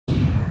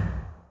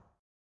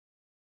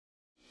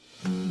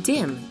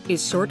DIM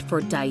is short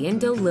for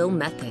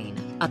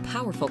diindolylmethane, a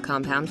powerful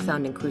compound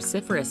found in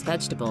cruciferous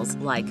vegetables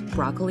like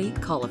broccoli,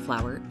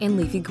 cauliflower, and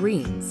leafy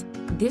greens.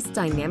 This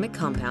dynamic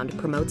compound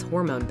promotes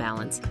hormone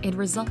balance and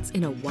results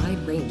in a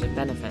wide range of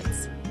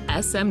benefits.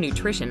 SM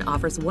Nutrition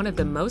offers one of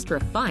the most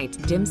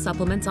refined DIM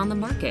supplements on the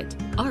market.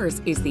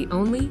 Ours is the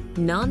only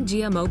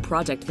non-GMO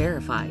project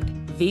verified,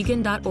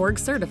 vegan.org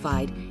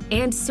certified,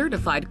 and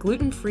certified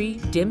gluten-free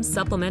DIM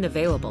supplement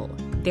available.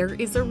 There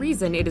is a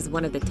reason it is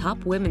one of the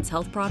top women's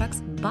health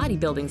products,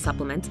 bodybuilding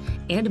supplements,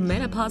 and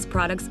menopause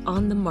products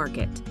on the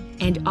market.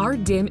 And our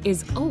DIM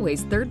is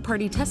always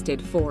third-party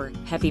tested for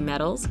heavy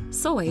metals,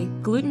 soy,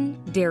 gluten,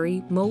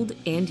 dairy, mold,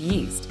 and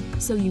yeast,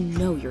 so you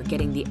know you're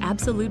getting the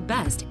absolute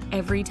best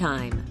every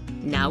time.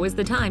 Now is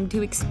the time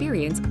to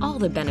experience all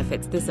the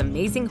benefits this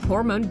amazing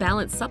hormone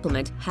balance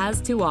supplement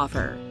has to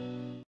offer.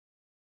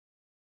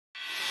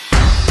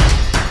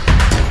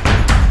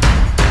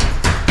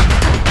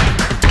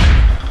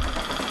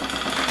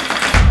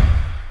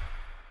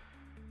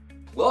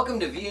 Welcome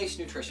to VH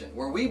Nutrition,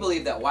 where we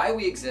believe that why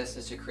we exist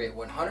is to create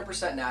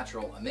 100%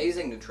 natural,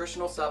 amazing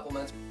nutritional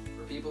supplements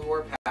for people who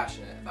are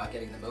passionate about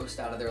getting the most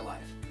out of their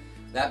life.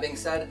 That being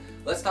said,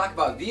 let's talk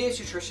about VH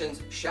Nutrition's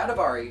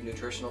Shatavari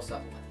nutritional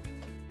supplement.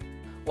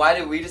 Why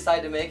did we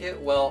decide to make it?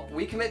 Well,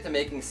 we commit to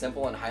making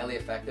simple and highly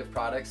effective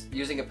products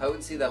using a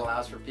potency that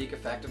allows for peak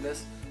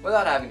effectiveness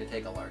without having to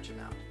take a large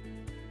amount.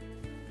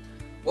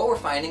 What we're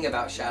finding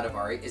about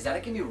Shatavari is that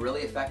it can be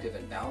really effective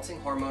in balancing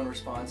hormone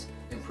response,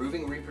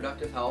 improving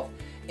reproductive health,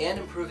 and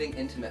improving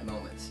intimate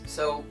moments.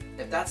 So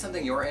if that's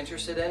something you're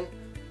interested in,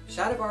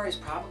 Shatavari is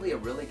probably a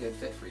really good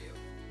fit for you.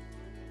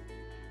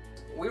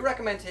 We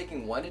recommend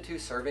taking 1 to 2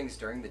 servings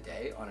during the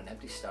day on an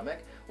empty stomach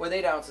with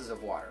 8 ounces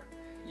of water.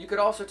 You could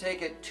also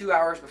take it 2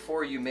 hours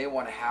before you may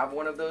want to have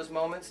one of those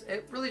moments.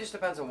 It really just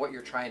depends on what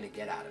you're trying to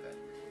get out of it.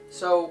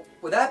 So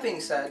with that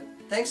being said,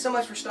 thanks so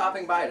much for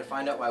stopping by to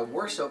find out why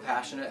we're so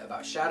passionate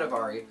about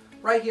Shatavari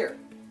right here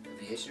at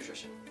VH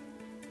Nutrition.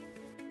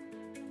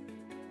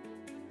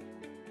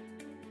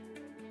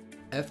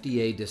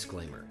 FDA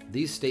disclaimer.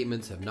 These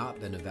statements have not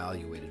been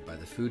evaluated by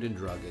the Food and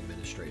Drug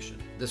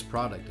Administration. This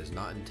product is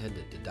not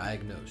intended to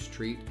diagnose,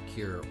 treat,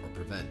 cure, or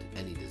prevent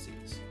any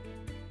disease.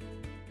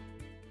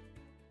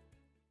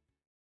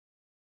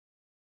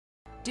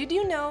 Did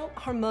you know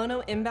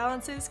hormonal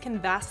imbalances can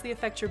vastly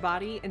affect your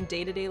body in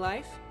day-to-day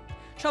life?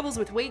 Troubles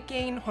with weight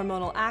gain,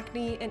 hormonal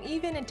acne, and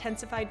even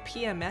intensified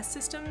PMS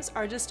systems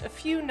are just a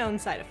few known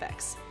side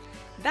effects.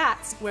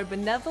 That's where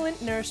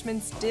Benevolent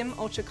Nourishment's DIM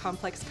Ultra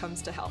Complex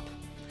comes to help.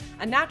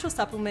 A natural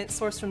supplement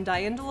sourced from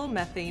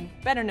diindolylmethane,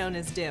 better known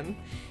as DIM,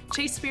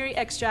 chasteberry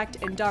extract,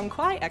 and dong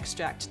quai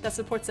extract that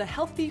supports a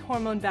healthy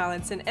hormone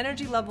balance and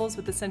energy levels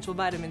with essential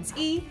vitamins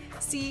E,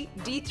 C,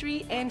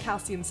 D3, and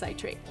calcium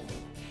citrate.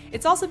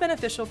 It's also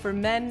beneficial for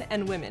men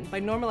and women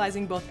by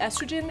normalizing both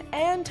estrogen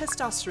and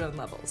testosterone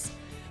levels.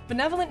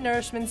 Benevolent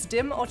Nourishment's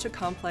DIM Ultra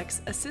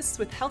Complex assists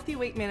with healthy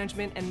weight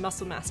management and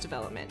muscle mass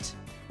development.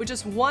 With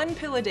just 1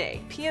 pill a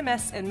day,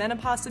 PMS and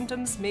menopause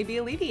symptoms may be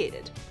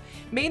alleviated.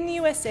 Made in the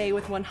USA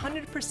with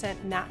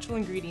 100% natural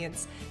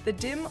ingredients, the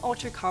DIM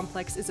Ultra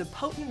Complex is a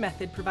potent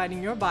method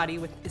providing your body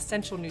with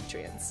essential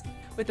nutrients,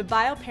 with a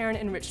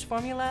bioperine-enriched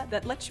formula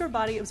that lets your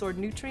body absorb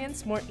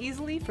nutrients more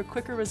easily for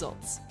quicker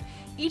results.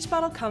 Each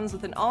bottle comes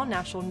with an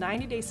all-natural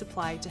 90-day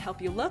supply to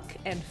help you look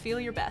and feel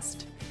your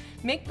best.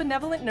 Make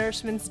Benevolent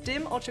Nourishment's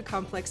DIM Ultra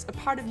Complex a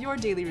part of your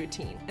daily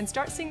routine and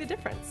start seeing the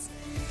difference.